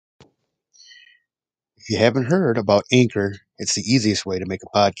you haven't heard about Anchor, it's the easiest way to make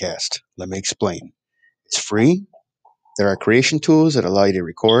a podcast. Let me explain. It's free. There are creation tools that allow you to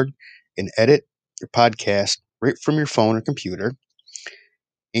record and edit your podcast right from your phone or computer.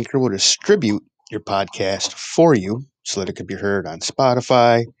 Anchor will distribute your podcast for you so that it can be heard on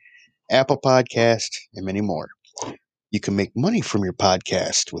Spotify, Apple Podcast, and many more. You can make money from your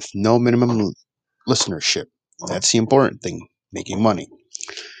podcast with no minimum listenership. That's the important thing, making money.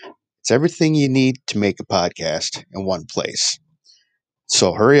 It's everything you need to make a podcast in one place.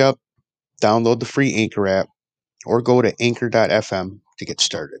 So hurry up, download the free Anchor app, or go to anchor.fm to get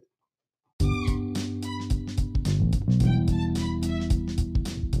started.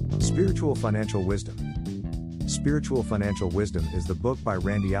 Spiritual Financial Wisdom. Spiritual Financial Wisdom is the book by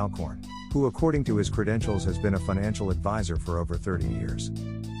Randy Alcorn, who according to his credentials has been a financial advisor for over 30 years.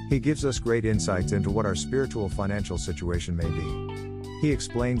 He gives us great insights into what our spiritual financial situation may be. He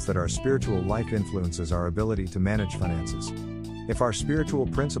explains that our spiritual life influences our ability to manage finances. If our spiritual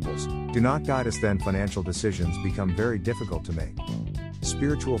principles do not guide us, then financial decisions become very difficult to make.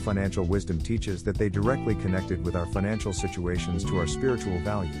 Spiritual Financial Wisdom teaches that they directly connected with our financial situations to our spiritual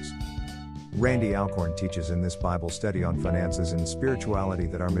values. Randy Alcorn teaches in this Bible study on finances and spirituality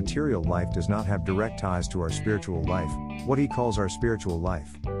that our material life does not have direct ties to our spiritual life, what he calls our spiritual life.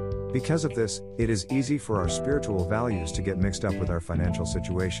 Because of this, it is easy for our spiritual values to get mixed up with our financial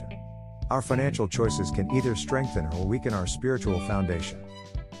situation. Our financial choices can either strengthen or weaken our spiritual foundation.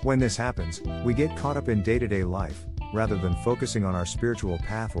 When this happens, we get caught up in day-to-day life, rather than focusing on our spiritual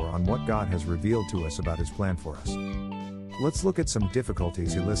path or on what God has revealed to us about his plan for us. Let's look at some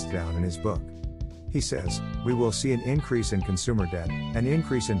difficulties he lists down in his book. He says, we will see an increase in consumer debt, an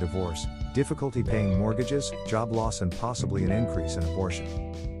increase in divorce, difficulty paying mortgages, job loss, and possibly an increase in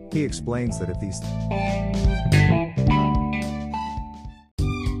abortion. He explains that if these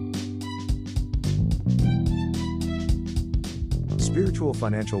Spiritual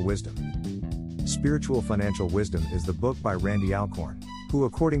Financial Wisdom. Spiritual Financial Wisdom is the book by Randy Alcorn, who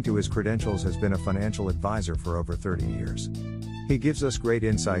according to his credentials has been a financial advisor for over 30 years. He gives us great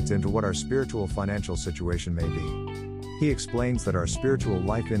insights into what our spiritual financial situation may be. He explains that our spiritual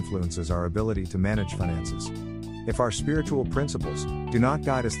life influences our ability to manage finances. If our spiritual principles do not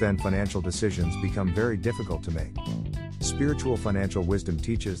guide us, then financial decisions become very difficult to make. Spiritual Financial Wisdom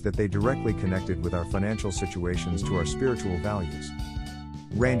teaches that they directly connected with our financial situations to our spiritual values.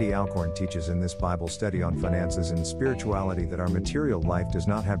 Randy Alcorn teaches in this Bible study on finances and spirituality that our material life does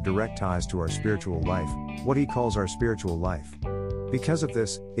not have direct ties to our spiritual life, what he calls our spiritual life. Because of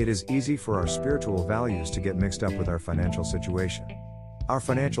this, it is easy for our spiritual values to get mixed up with our financial situation. Our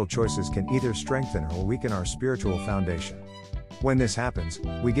financial choices can either strengthen or weaken our spiritual foundation. When this happens,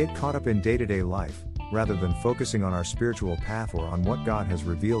 we get caught up in day-to-day life, rather than focusing on our spiritual path or on what God has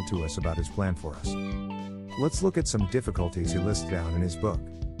revealed to us about his plan for us. Let's look at some difficulties he lists down in his book.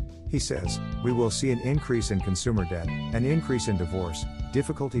 He says, we will see an increase in consumer debt, an increase in divorce,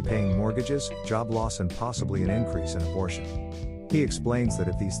 difficulty paying mortgages, job loss, and possibly an increase in abortion. He explains that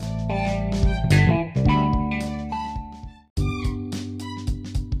if these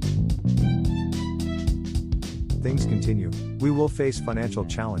things continue, we will face financial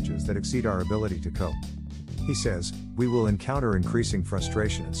challenges that exceed our ability to cope. He says, we will encounter increasing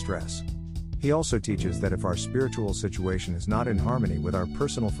frustration and stress. He also teaches that if our spiritual situation is not in harmony with our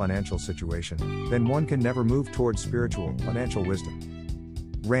personal financial situation, then one can never move towards spiritual financial wisdom.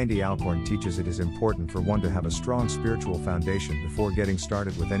 Randy Alcorn teaches it is important for one to have a strong spiritual foundation before getting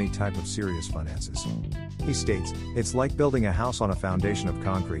started with any type of serious finances. He states, it's like building a house on a foundation of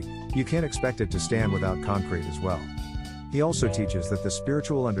concrete, you can't expect it to stand without concrete as well. He also teaches that the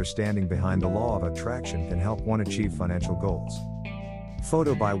spiritual understanding behind the law of attraction can help one achieve financial goals.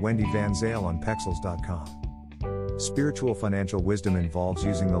 Photo by Wendy Van Zale on Pexels.com. Spiritual Financial Wisdom involves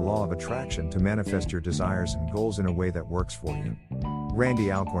using the law of attraction to manifest your desires and goals in a way that works for you.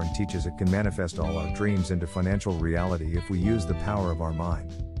 Randy Alcorn teaches it can manifest all our dreams into financial reality if we use the power of our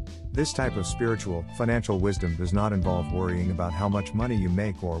mind. This type of spiritual, financial wisdom does not involve worrying about how much money you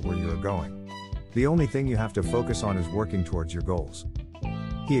make or where you are going. The only thing you have to focus on is working towards your goals.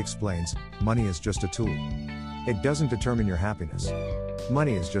 He explains, money is just a tool. It doesn't determine your happiness.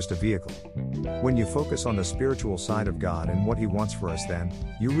 Money is just a vehicle. When you focus on the spiritual side of God and what he wants for us, then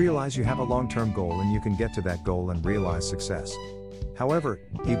you realize you have a long-term goal and you can get to that goal and realize success. However,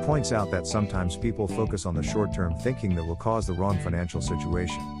 he points out that sometimes people focus on the short-term thinking that will cause the wrong financial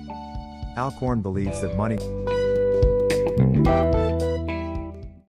situation. Alcorn believes that money